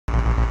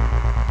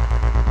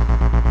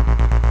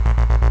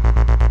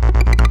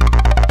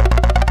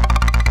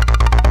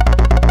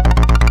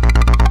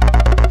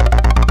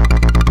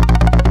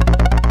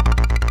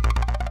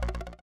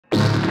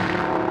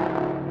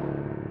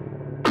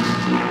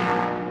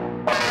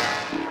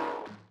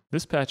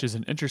This patch is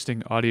an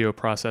interesting audio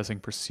processing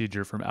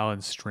procedure from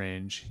Alan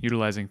Strange,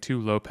 utilizing two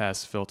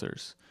low-pass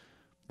filters.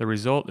 The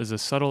result is a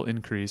subtle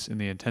increase in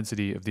the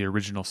intensity of the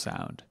original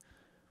sound.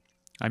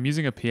 I'm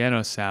using a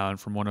piano sound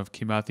from one of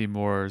Kimathi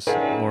Moore's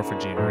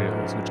Morphogene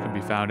reels, which can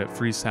be found at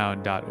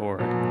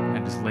freesound.org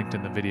and is linked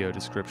in the video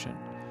description.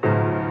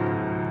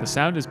 The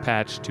sound is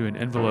patched to an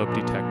envelope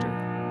detector.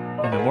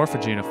 In the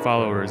Morphogene, a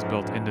follower is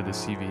built into the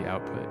CV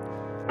output,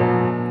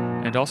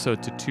 and also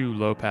to two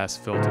low-pass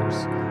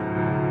filters.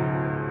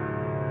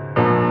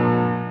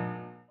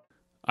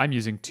 I'm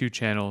using two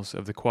channels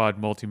of the quad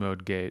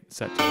multimode gate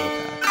set to low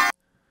pass.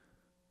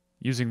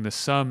 Using the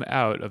sum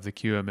out of the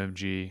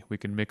QMMG, we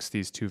can mix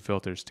these two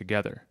filters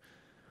together.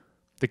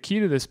 The key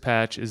to this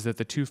patch is that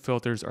the two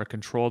filters are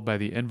controlled by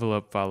the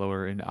envelope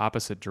follower in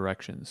opposite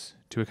directions.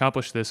 To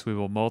accomplish this, we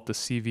will mult the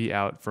CV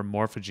out from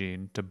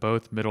Morphogene to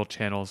both middle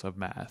channels of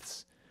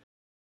maths.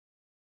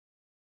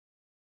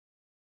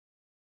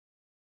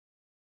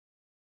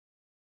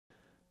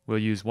 We'll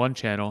use one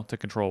channel to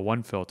control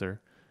one filter,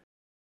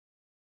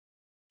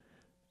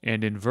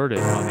 and invert it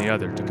on the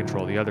other to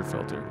control the other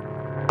filter.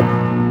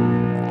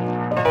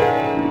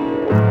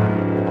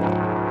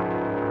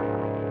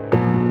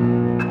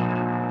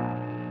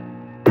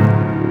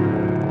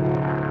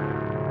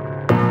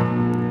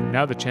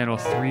 Now the channel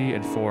 3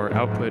 and 4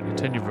 output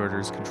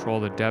attenuverters control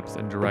the depth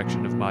and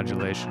direction of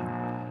modulation,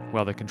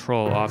 while the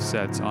control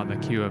offsets on the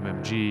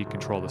QMMG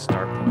control the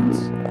start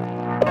points.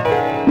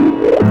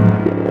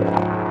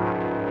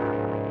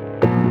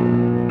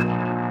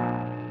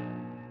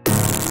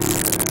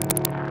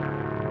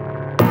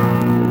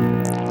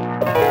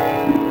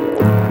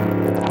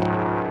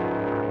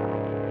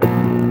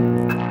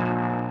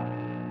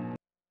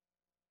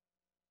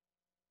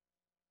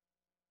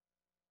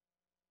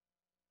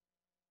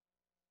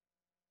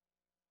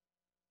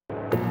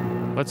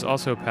 Let's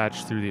also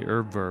patch through the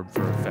herb verb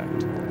for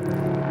effect.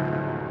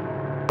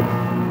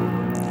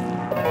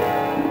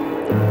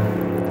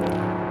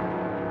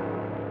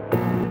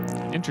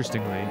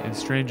 Interestingly, in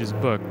Strange's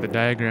book, the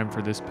diagram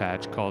for this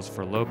patch calls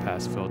for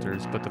low-pass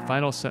filters, but the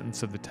final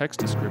sentence of the text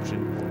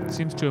description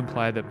seems to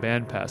imply that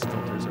band-pass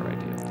filters are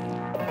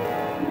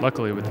ideal.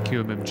 Luckily, with the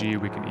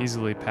QMMG, we can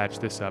easily patch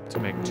this up to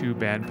make two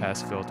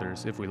band-pass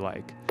filters if we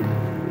like.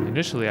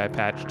 Initially, I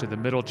patched to the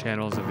middle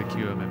channels of the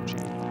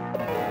QMMG.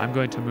 I'm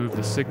going to move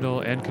the signal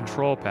and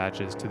control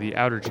patches to the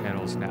outer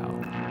channels now.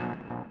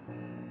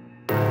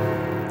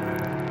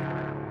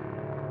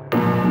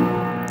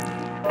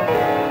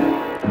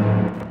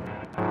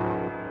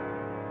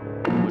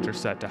 Which are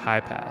set to high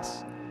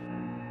pass.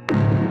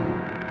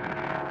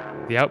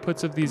 The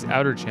outputs of these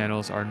outer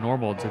channels are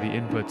normal to the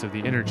inputs of the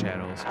inner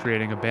channels,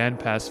 creating a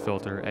band-pass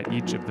filter at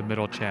each of the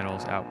middle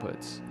channels'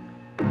 outputs.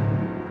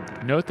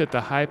 Note that the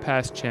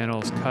high-pass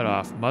channel's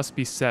cutoff must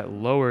be set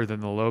lower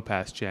than the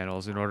low-pass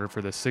channels in order for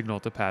the signal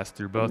to pass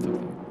through both of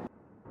them.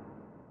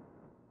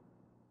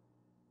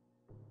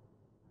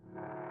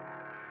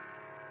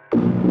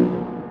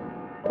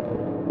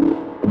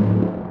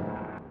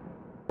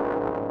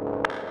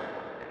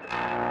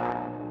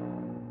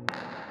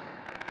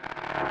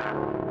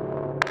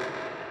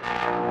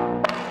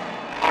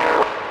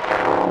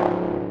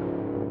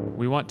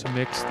 We want to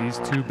mix these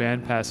two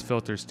bandpass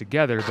filters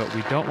together, but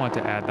we don't want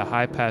to add the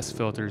high-pass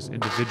filter's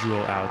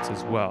individual outs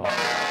as well,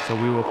 so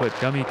we will put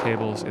dummy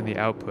cables in the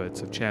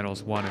outputs of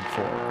channels 1 and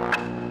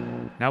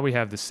 4. Now we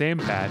have the same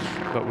patch,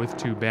 but with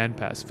two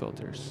bandpass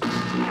filters.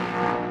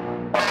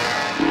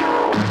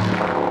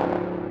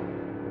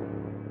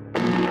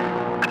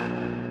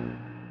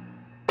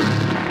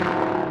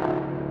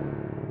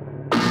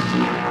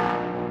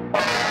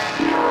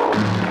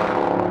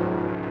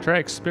 Try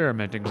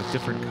experimenting with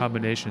different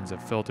combinations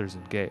of filters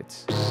and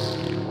gates.